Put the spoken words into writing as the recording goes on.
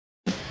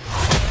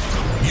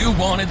You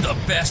wanted the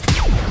best.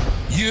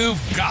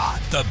 You've got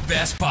the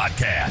best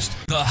podcast,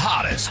 the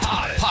hottest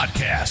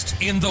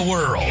podcast in the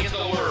world.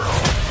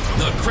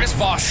 The Chris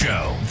Voss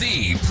Show,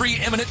 the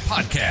preeminent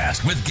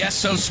podcast with guests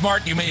so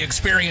smart you may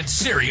experience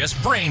serious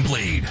brain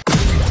bleed.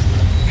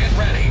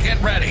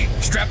 Get ready.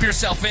 Strap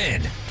yourself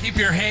in. Keep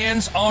your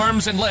hands,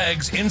 arms, and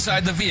legs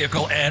inside the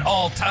vehicle at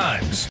all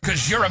times,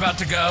 because you're about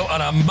to go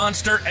on a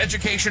monster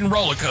education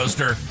roller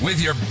coaster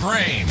with your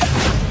brain.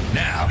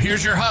 Now,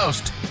 here's your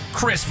host,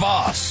 Chris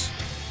Voss.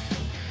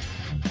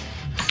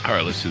 All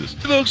right, let's do this.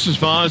 Folks, Chris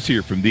Voss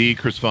here from the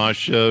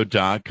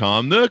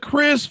ChrisVossShow.com, the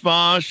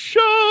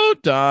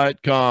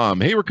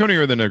ChrisVossShow.com. Hey, we're coming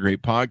here with another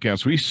great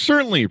podcast. We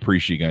certainly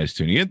appreciate you guys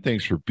tuning in.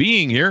 Thanks for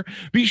being here.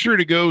 Be sure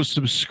to go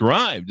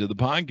subscribe to the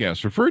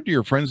podcast. Refer it to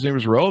your friends,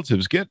 neighbors,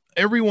 relatives. Get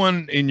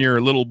everyone in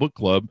your little book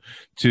club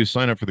to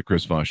sign up for the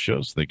Chris Voss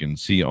Show so they can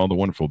see all the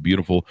wonderful,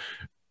 beautiful,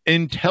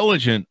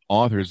 intelligent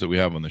authors that we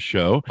have on the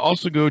show.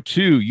 Also go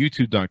to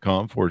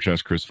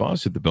youtube.com/Chris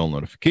Voss, hit the bell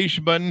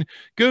notification button,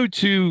 go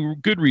to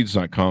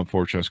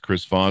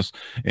goodreads.com/Chris Voss,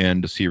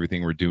 and to see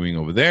everything we're doing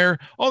over there,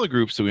 all the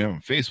groups that we have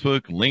on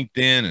Facebook,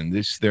 LinkedIn, and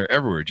they're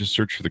everywhere. Just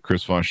search for the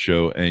Chris Voss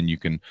Show and you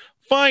can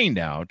find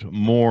out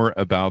more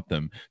about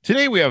them.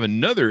 Today we have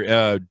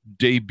another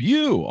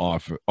debut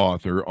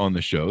author on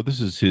the show.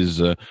 This is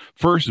his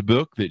first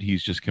book that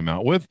he's just come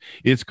out with.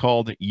 It's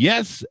called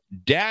Yes,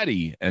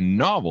 Daddy, a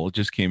novel. It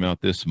just came out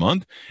this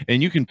month,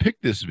 and you can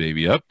pick this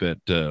baby up at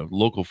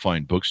local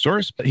fine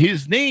bookstores.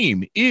 His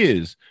name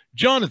is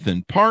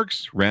Jonathan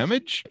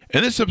Parks-Ramage,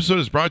 and this episode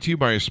is brought to you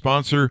by a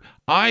sponsor,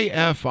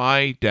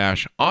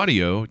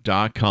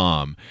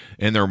 ifi-audio.com,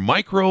 and their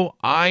micro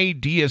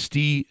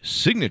iDSD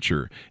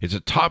signature. It's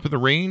a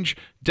top-of-the-range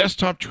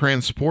desktop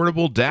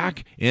transportable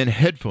DAC and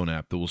headphone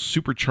app that will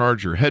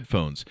supercharge your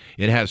headphones.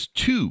 It has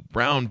 2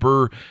 brown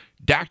burr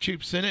DAC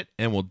chips in it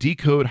and will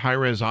decode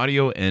high-res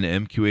audio and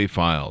MQA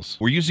files.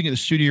 We're using it in the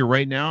studio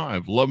right now.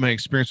 I've loved my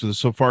experience with it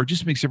so far. It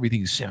just makes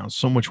everything sound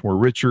so much more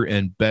richer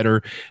and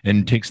better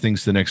and takes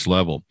things to the next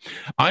level.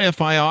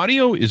 iFi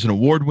Audio is an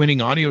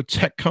award-winning audio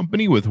tech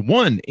company with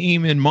one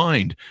aim in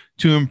mind: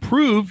 to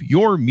improve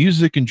your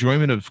music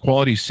enjoyment of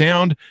quality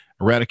sound,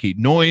 eradicate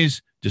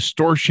noise,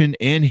 distortion,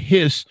 and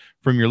hiss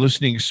from your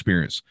listening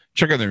experience.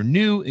 Check out their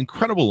new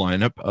incredible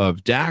lineup of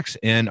DACs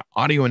and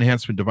audio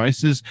enhancement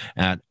devices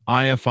at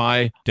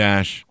ifi-audio.com.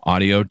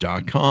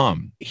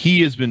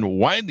 He has been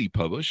widely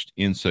published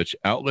in such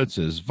outlets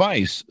as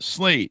Vice,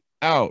 Slate,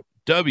 Out,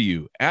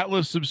 W,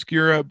 Atlas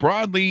Obscura,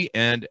 Broadly,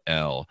 and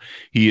Elle.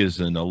 He is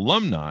an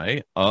alumni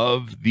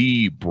of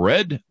the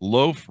Bread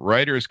Loaf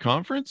Writers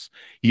Conference.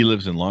 He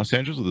lives in Los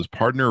Angeles with his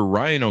partner,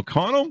 Ryan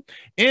O'Connell,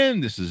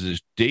 and this is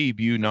his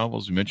debut novel,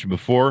 as we mentioned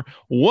before.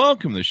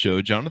 Welcome to the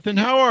show, Jonathan.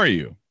 How are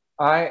you?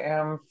 I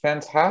am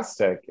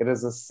fantastic. It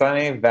is a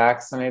sunny,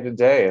 vaccinated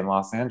day in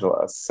Los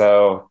Angeles,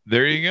 so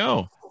there you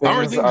go.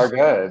 Things are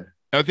good.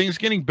 Are things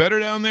getting better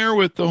down there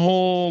with the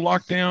whole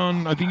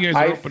lockdown? I think you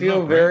guys. I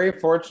feel very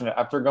fortunate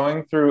after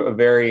going through a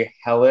very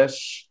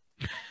hellish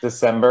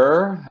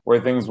December where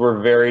things were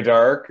very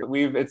dark.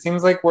 It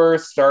seems like we're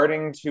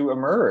starting to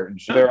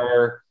emerge. There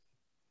are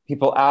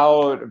people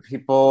out,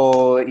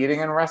 people eating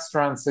in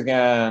restaurants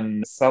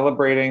again,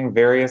 celebrating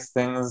various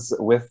things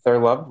with their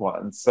loved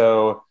ones.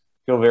 So I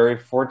feel very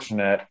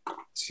fortunate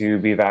to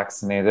be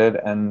vaccinated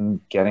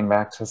and getting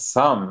back to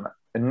some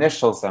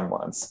initial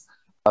semblance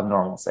of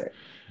normalcy.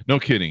 No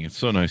kidding. It's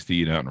so nice to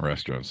eat out in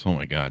restaurants. Oh,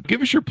 my God.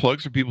 Give us your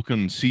plugs so people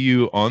can see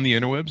you on the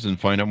interwebs and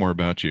find out more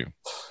about you.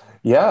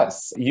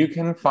 Yes, you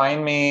can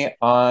find me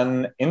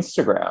on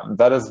Instagram.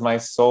 That is my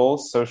sole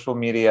social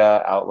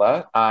media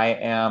outlet. I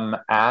am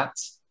at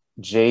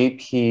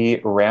JP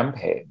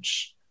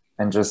Rampage,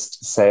 and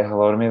just say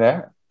hello to me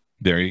there.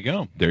 There you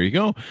go. There you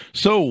go.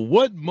 So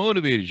what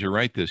motivated you to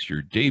write this,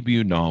 your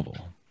debut novel?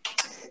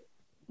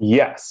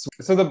 Yes.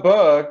 So the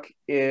book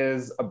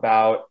is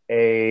about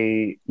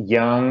a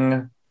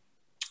young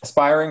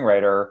aspiring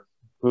writer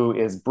who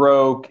is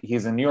broke.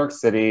 He's in New York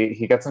City.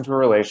 He gets into a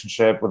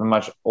relationship with a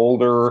much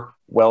older,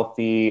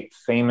 wealthy,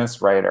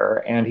 famous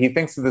writer. And he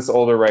thinks that this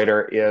older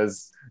writer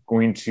is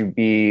going to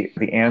be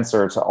the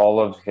answer to all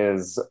of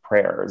his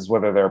prayers,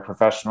 whether they're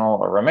professional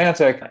or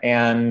romantic.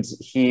 And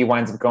he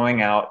winds up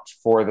going out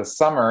for the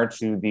summer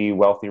to the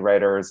wealthy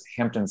writer's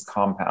Hamptons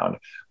compound,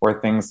 where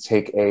things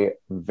take a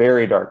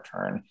very dark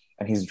turn.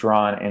 And he's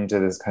drawn into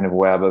this kind of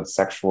web of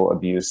sexual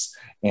abuse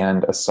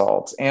and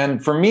assault.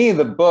 And for me,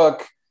 the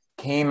book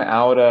came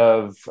out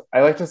of,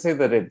 I like to say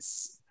that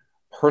it's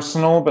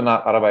personal, but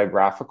not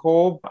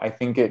autobiographical. I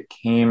think it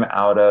came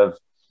out of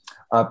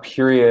a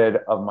period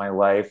of my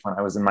life when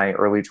I was in my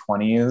early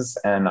 20s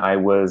and I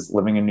was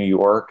living in New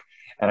York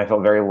and I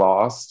felt very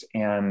lost.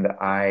 And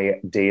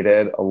I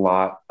dated a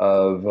lot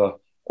of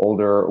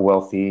older,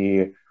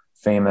 wealthy,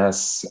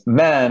 famous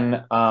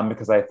men,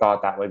 because I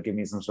thought that would give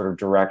me some sort of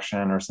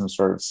direction or some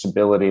sort of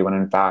stability, when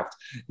in fact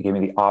it gave me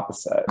the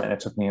opposite. And it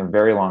took me a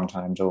very long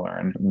time to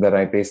learn that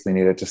I basically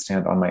needed to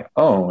stand on my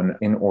own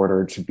in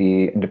order to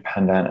be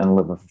independent and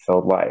live a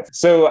fulfilled life.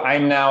 So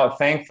I'm now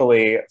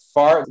thankfully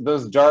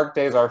those dark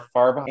days are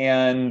far behind.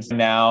 And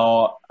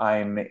now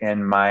I'm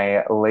in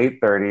my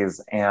late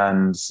 30s,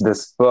 and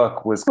this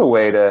book was a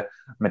way to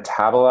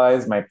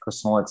metabolize my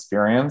personal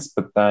experience,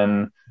 but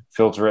then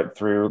filter it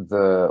through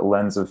the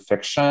lens of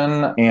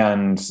fiction.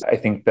 And I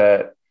think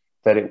that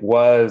it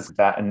was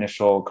that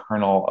initial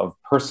kernel of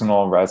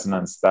personal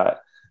resonance that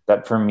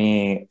for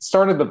me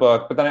started the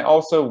book. But then I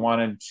also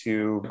wanted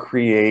to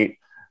create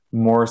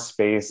more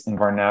space in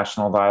our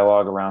national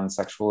dialogue around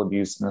sexual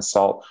abuse and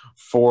assault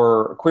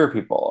for queer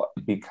people,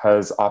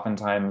 because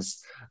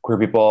oftentimes queer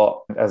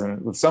people, as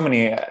in with so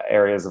many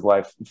areas of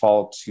life,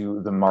 fall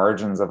to the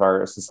margins of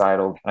our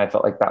societal. And I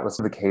felt like that was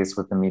the case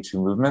with the Me Too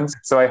movement.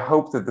 So I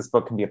hope that this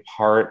book can be a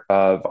part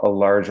of a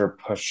larger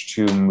push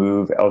to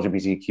move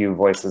LGBTQ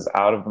voices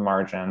out of the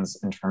margins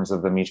in terms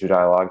of the Me Too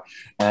dialogue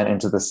and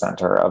into the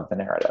center of the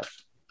narrative.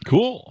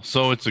 Cool.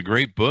 So it's a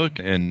great book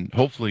and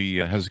hopefully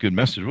has a good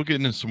message. We'll get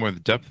into some more of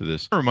the depth of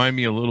this. Remind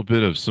me a little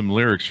bit of some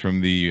lyrics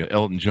from the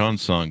Elton John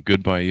song,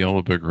 Goodbye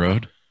Yellow Brick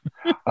Road.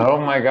 Oh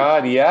my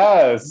God,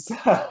 yes.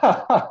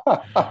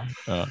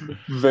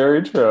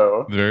 Very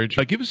true. Very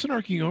true. Give us an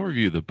arcing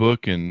overview of the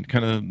book and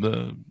kind of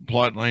the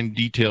plot line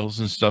details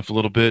and stuff a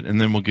little bit, and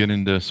then we'll get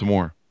into some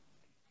more.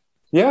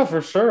 Yeah,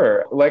 for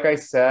sure. Like I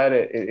said,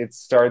 it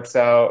starts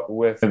out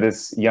with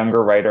this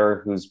younger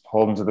writer who's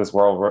pulled into this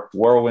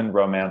whirlwind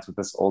romance with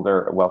this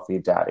older, wealthy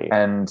daddy.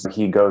 And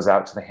he goes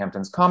out to the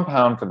Hamptons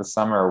compound for the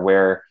summer,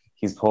 where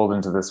he's pulled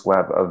into this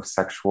web of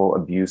sexual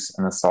abuse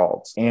and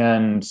assault.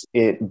 And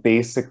it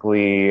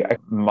basically, I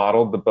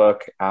modeled the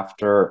book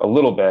a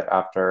little bit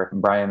after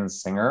Bryan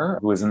Singer,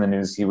 who was in the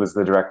news. He was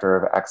the director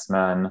of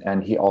X-Men,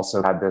 and he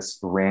also had this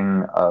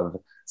ring of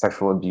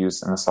sexual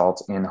abuse and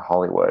assault in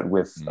Hollywood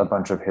with a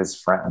bunch of his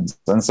friends.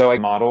 And so I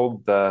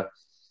modeled the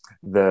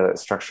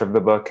structure of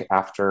the book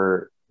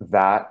after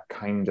that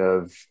kind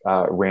of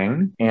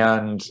ring.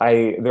 And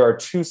there are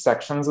two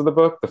sections of the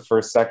book. The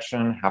first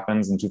section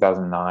happens in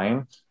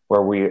 2009,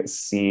 where we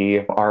see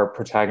our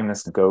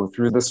protagonist go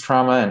through this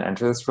trauma and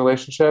enter this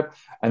relationship.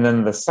 And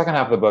then the second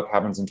half of the book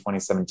happens in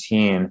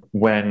 2017,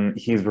 when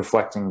he's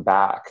reflecting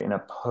back in a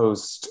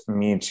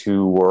post-Me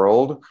Too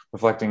world,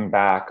 reflecting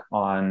back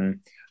on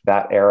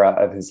that era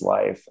of his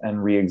life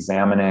and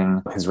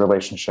re-examining his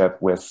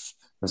relationship with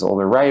his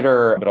older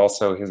writer, but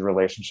also his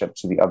relationship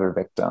to the other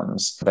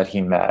victims that he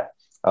met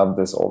of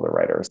this older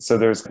writer. So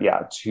there's,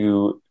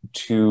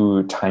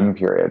 two time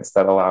periods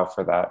that allow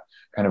for that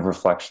kind of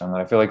reflection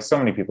that I feel like so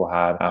many people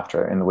had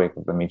in the wake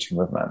of the Me Too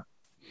movement.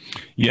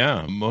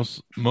 Yeah,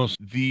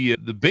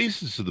 the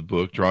basis of the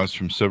book draws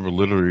from several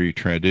literary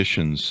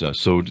traditions.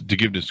 So to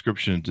give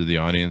description to the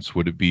audience,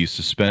 would it be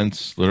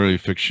suspense, literary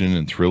fiction,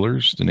 and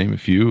thrillers, to name a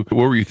few?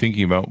 What were you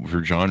thinking about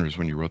for genres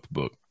when you wrote the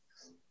book?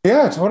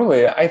 Yeah,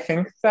 totally. I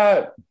think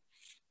that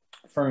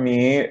for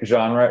me,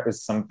 genre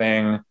is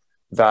something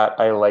that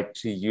I like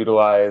to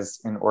utilize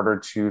in order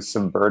to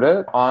subvert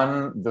it.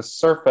 On the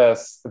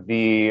surface,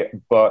 the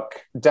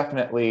book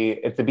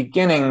definitely at the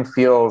beginning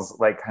feels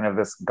like kind of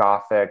this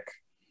gothic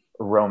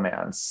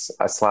romance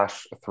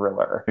 /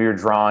 thriller. You're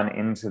drawn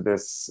into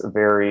this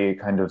very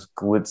kind of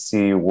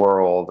glitzy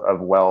world of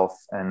wealth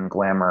and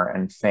glamour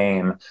and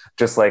fame,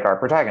 just like our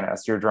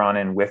protagonist. You're drawn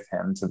in with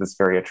him to this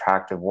very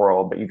attractive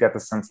world, but you get the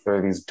sense there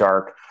are these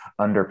dark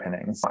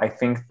underpinnings. I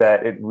think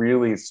that it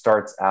really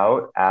starts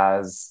out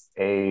as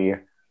a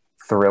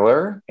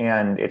thriller,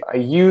 and I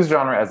use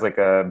genre as like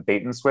a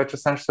bait and switch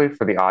essentially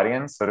for the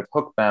audience, so to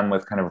hook them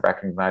with kind of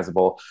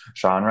recognizable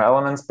genre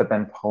elements, but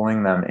then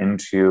pulling them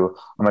into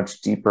a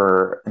much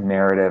deeper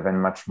narrative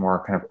and much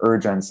more kind of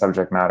urgent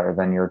subject matter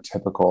than your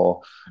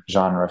typical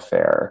genre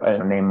fare,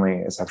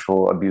 namely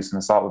sexual abuse and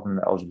assault within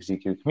the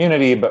LGBTQ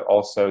community. But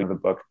also the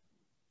book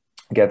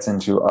gets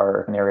into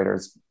our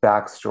narrator's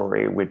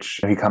backstory, which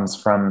he comes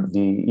from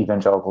the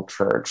evangelical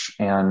church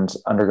and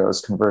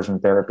undergoes conversion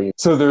therapy.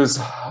 So there's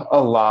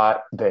a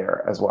lot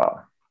there as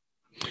well.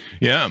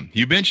 Yeah,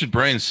 you mentioned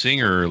Bryan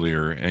Singer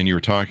earlier, and you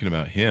were talking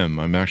about him.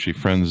 I'm actually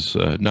friends,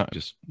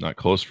 not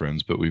close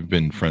friends, but we've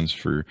been friends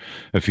for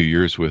a few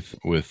years with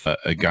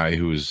a guy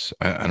who was,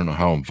 I don't know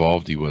how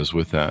involved he was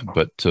with that,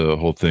 but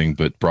whole thing,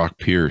 but Brock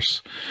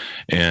Pierce,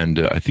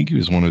 and I think he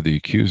was one of the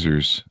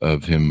accusers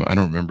of him. I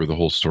don't remember the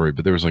whole story,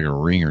 but there was like a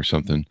ring or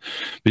something.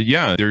 But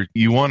yeah,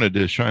 you wanted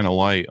to shine a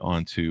light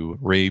onto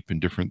rape and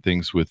different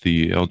things with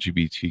the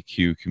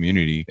LGBTQ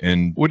community.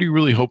 And what are you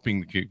really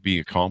hoping to be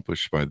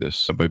accomplished by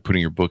this, by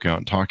putting your book out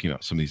and talking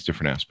about some of these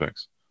different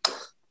aspects?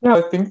 Yeah,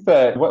 I think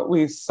that what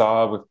we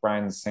saw with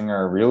Bryan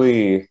Singer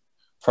really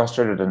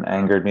frustrated and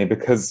angered me,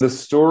 because the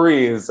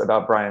stories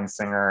about Bryan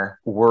Singer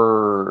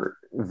were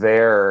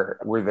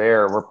part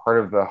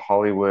of the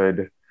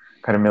Hollywood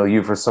kind of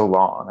milieu for so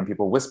long, and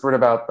people whispered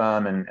about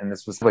them, and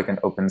this was like an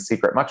open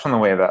secret, much in the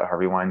way that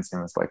Harvey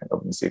Weinstein was like an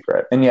open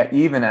secret. And yet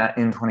even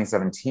in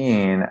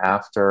 2017,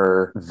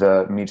 after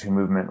the Me Too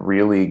movement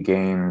really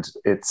gained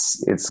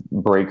its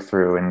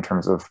breakthrough in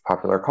terms of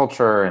popular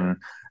culture, and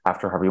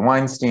after Harvey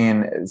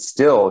Weinstein,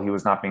 still he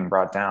was not being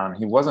brought down.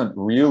 He wasn't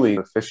really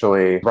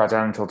officially brought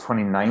down until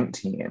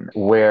 2019,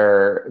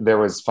 where there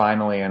was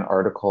finally an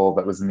article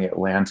that was in The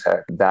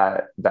Atlantic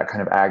that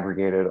kind of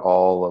aggregated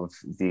all of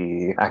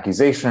the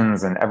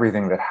accusations and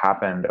everything that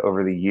happened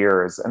over the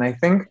years. And I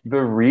think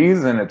the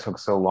reason it took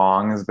so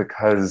long is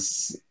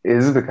because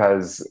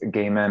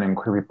gay men and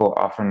queer people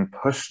often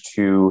push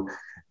to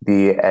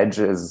the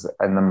edges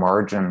and the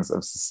margins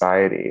of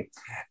society.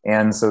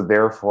 And so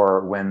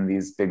therefore, when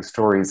these big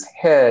stories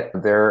hit,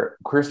 their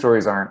queer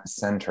stories aren't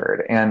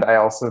centered. And I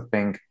also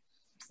think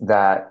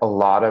that a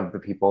lot of the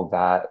people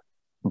that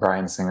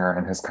Bryan Singer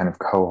and his kind of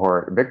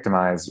cohort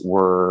victimized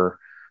were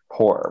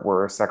poor,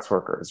 were sex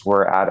workers,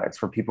 were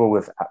addicts, were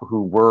people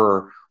who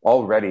were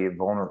already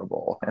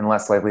vulnerable and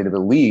less likely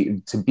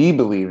to be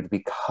believed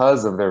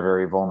because of their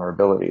very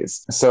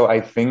vulnerabilities. So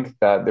I think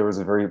that there was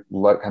a very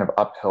kind of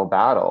uphill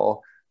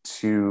battle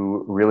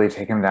to really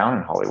take him down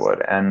in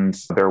Hollywood. And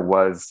there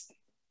was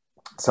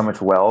so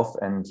much wealth,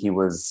 and he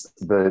was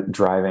the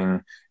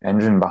driving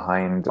engine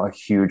behind a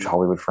huge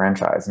Hollywood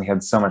franchise. And he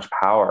had so much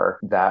power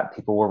that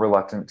people were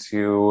reluctant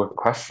to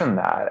question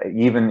that,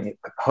 even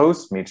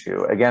post Me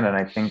Too. Again, and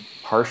I think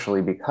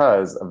partially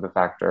because of the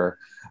fact that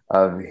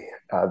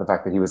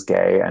he was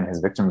gay and his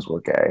victims were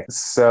gay.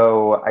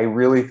 So I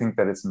really think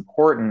that it's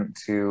important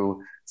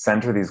to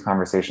center these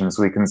conversations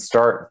so we can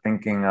start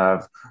thinking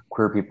of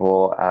queer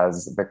people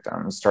as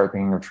victims, start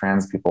thinking of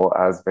trans people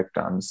as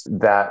victims,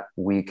 that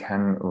we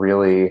can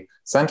really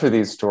center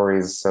these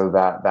stories so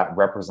that that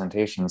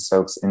representation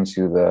soaks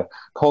into the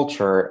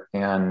culture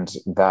and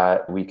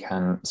that we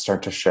can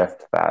start to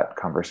shift that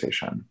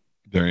conversation.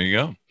 There you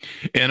go.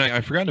 And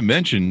I forgot to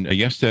mention,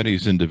 Yes Daddy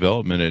is in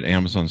development at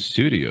Amazon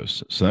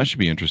Studios. So that should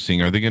be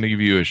interesting. Are they going to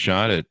give you a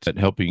shot at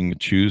helping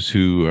choose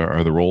who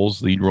are the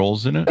lead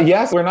roles in it?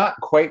 Yes, we're not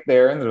quite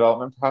there in the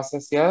development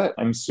process yet.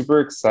 I'm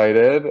super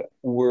excited.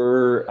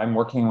 I'm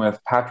working with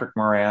Patrick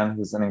Moran,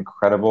 who's an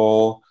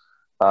incredible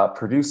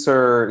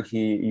producer.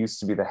 He used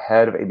to be the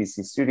head of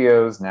ABC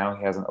Studios. Now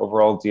he has an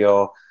overall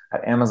deal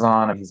at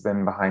Amazon. He's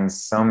been behind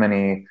so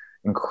many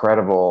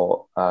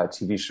incredible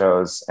TV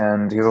shows,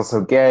 and he's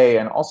also gay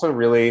and also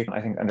really, I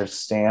think,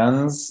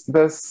 understands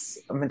this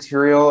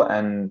material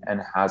and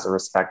has a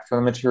respect for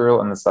the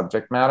material and the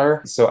subject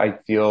matter. So I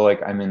feel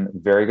like I'm in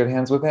very good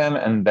hands with him.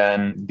 And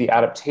then the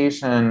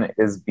adaptation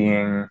is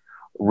being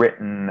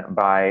written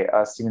by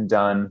Stephen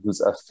Dunn, who's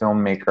a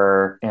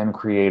filmmaker and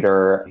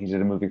creator. He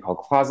did a movie called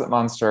Closet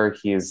Monster.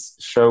 He is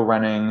show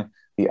running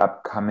the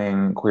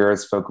upcoming Queer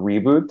as Folk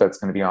reboot that's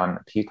going to be on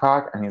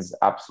Peacock, and he's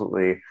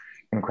absolutely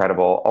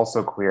incredible,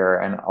 also queer,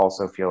 and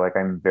also feel like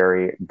I'm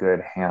very good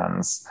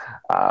hands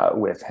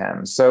with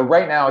him. So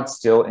right now it's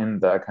still in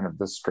the kind of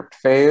the script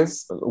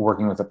phase,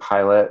 working with a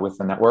pilot with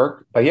the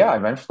network. But yeah,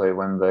 eventually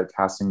when the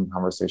casting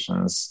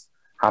conversations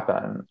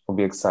happen, it'll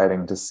be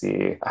exciting to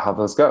see how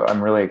those go.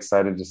 I'm really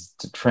excited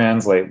to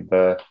translate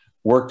the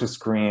work to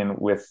screen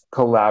with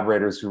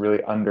collaborators who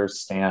really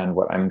understand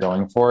what I'm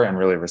going for and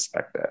really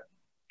respect it.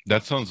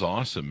 That sounds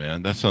awesome,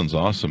 man. That sounds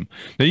awesome.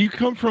 Now, you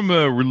come from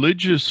a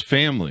religious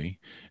family,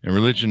 and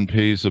religion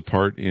plays a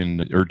part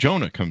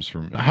Jonah comes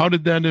from. How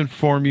did that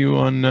inform you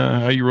on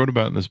how you wrote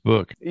about in this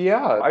book?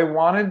 Yeah, I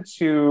wanted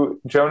to,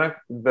 Jonah,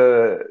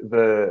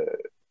 the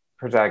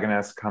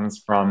protagonist, comes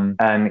from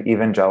an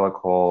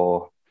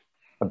evangelical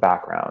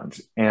background,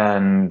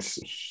 and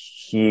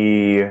that's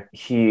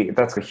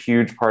a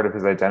huge part of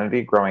his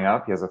identity growing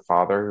up. He has a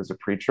father who's a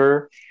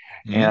preacher,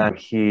 and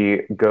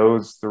he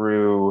goes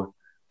through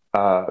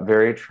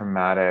very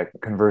traumatic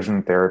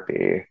conversion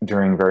therapy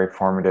during very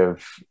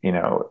formative,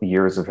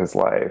 years of his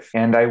life.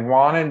 And I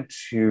wanted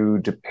to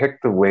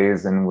depict the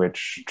ways in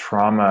which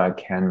trauma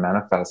can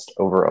manifest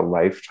over a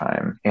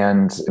lifetime.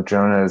 And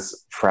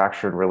Jonah's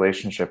fractured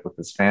relationship with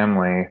his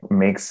family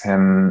leaves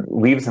him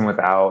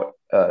without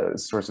a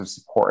source of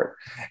support.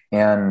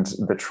 And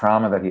the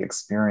trauma that he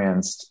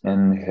experienced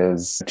in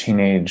his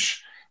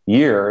teenage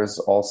years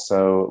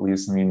also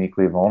leaves him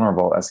uniquely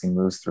vulnerable as he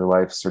moves through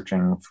life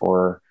searching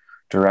for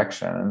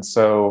direction. And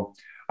so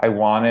I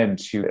wanted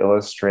to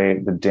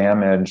illustrate the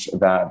damage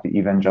that the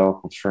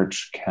evangelical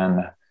church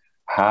can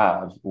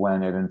have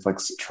when it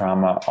inflicts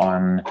trauma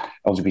on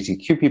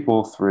LGBTQ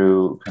people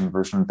through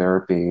conversion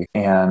therapy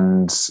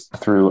and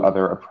through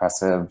other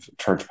oppressive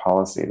church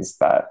policies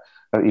that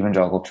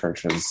evangelical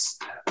churches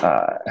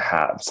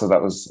have. So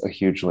that was a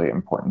hugely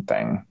important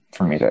thing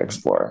for me to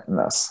explore in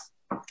this.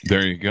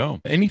 There you go.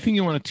 Anything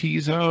you want to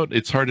tease out?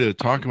 It's hard to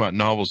talk about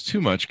novels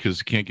too much because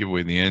you can't give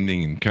away the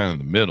ending and kind of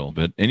the middle,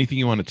 but anything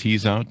you want to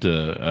tease out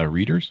to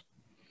readers?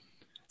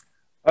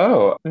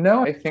 Oh,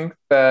 no, I think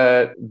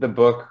that the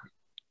book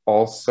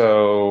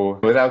also,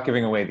 without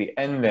giving away the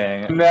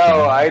ending,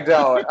 no, I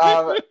don't.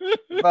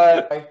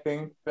 But I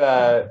think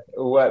that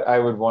what I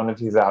would want to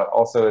tease out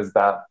also is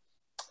that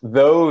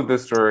though the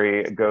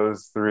story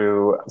goes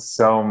through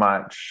so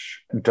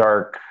much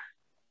dark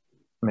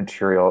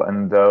material,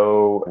 and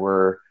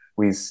though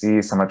we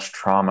see so much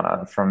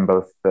trauma from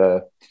both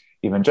the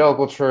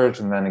evangelical church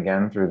and then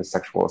again through the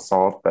sexual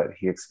assault that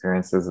he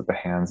experiences at the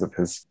hands of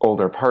his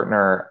older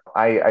partner,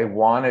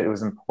 it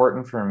was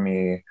important for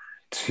me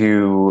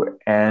to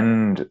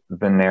end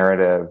the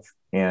narrative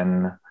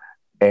in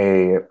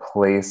a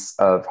place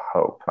of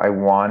hope. I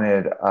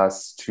wanted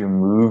us to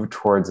move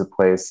towards a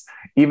place,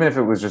 even if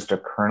it was just a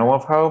kernel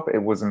of hope.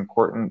 It was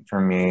important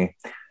for me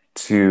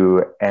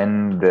to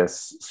end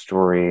this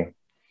story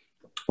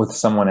with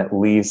someone at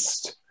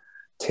least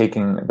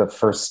taking the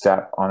first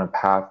step on a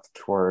path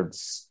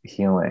towards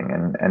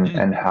healing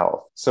and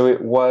health. So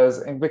it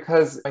was,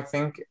 because I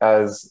think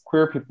as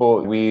queer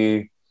people,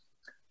 we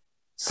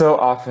so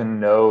often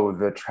know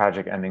the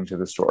tragic ending to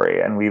the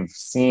story, and we've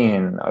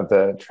seen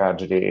the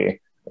tragedy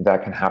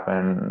that can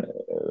happen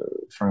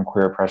from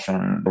queer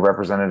oppression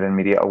represented in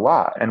media a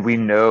lot. And we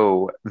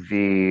know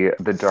the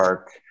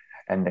dark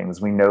endings,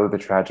 we know the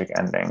tragic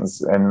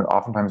endings, and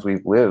oftentimes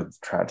we've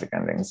lived tragic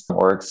endings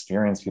or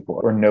experienced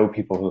people or know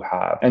people who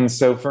have. And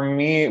so for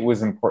me, it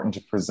was important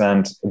to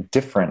present a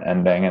different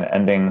ending, an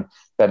ending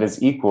that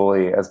is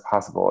equally as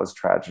possible as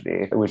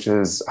tragedy, which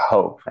is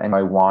hope. And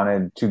I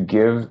wanted to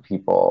give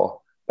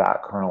people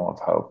that kernel of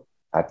hope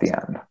at the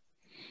end.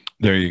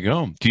 There you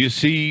go. Do you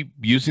see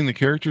using the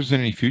characters in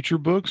any future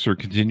books or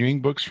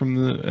continuing books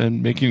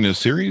and making a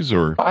series?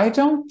 Or I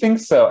don't think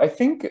so. I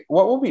think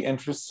what will be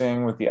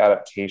interesting with the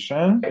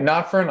adaptation,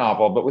 not for a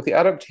novel, but with the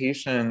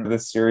adaptation, the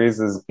series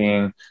is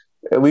being,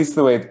 at least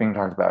the way it's being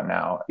talked about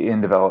now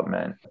in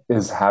development,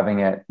 is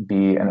having it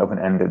be an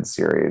open-ended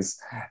series.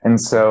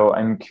 And so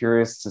I'm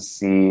curious to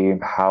see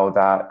how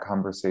that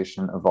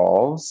conversation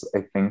evolves.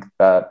 I think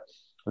that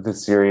with the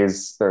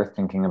series, they're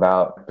thinking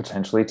about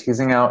potentially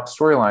teasing out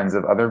storylines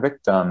of other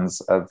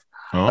victims of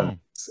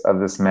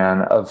this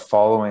man, of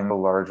following the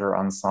larger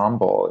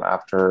ensemble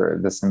after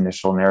this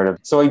initial narrative.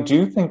 So I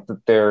do think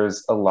that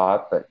there's a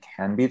lot that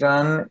can be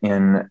done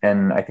and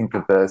I think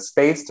that the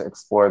space to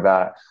explore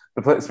that,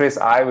 the space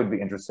I would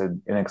be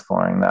interested in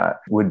exploring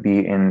that would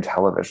be in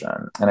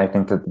television. And I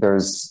think that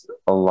there's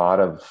a lot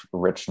of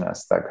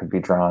richness that could be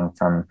drawn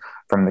from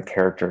the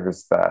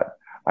characters that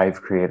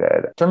I've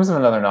created. In terms of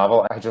another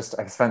novel, I've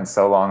spent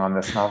so long on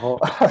this novel,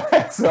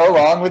 so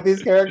long with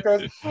these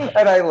characters,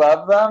 and I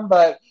love them,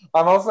 but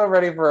I'm also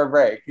ready for a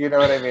break. You know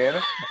what I mean?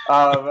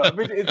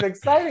 But it's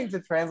exciting to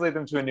translate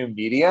them to a new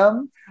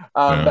medium.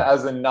 But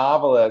as a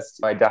novelist,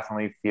 I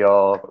definitely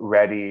feel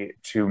ready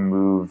to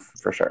move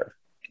for sure.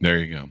 There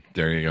you go.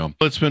 There you go.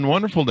 Well, it's been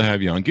wonderful to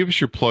have you on. Give us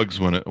your plugs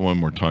one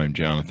more time,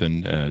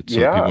 Jonathan, so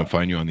people can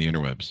find you on the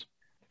interwebs.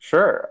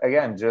 Sure.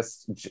 Again,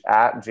 just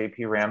at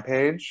JP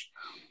Rampage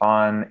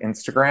on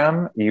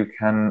Instagram. You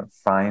can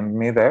find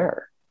me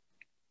there.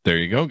 There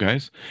you go,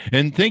 guys.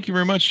 And thank you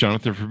very much,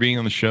 Jonathan, for being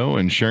on the show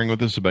and sharing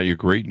with us about your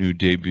great new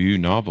debut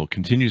novel.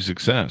 Continued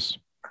success.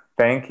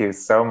 Thank you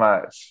so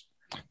much.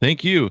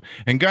 Thank you.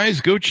 And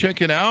guys, go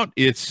check it out.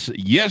 It's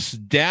Yes,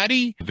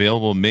 Daddy,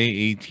 available May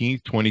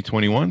 18th,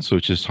 2021. So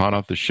it's just hot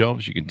off the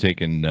shelves. You can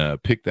take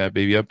and pick that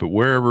baby up at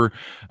wherever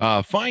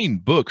fine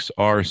books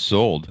are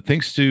sold.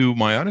 Thanks to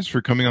my audience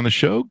for coming on the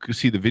show.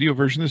 See the video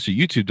version of this at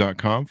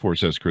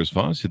youtube.com/Chris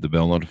Voss. Hit the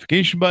bell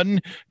notification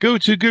button. Go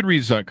to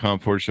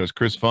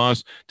goodreads.com/Chris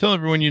Voss. Tell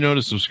everyone you know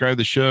to subscribe to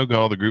the show. Got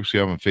all the groups we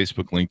have on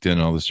Facebook,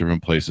 LinkedIn, all those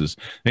different places.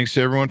 Thanks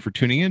to everyone for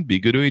tuning in. Be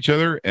good to each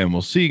other, and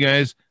we'll see you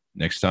guys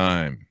next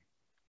time.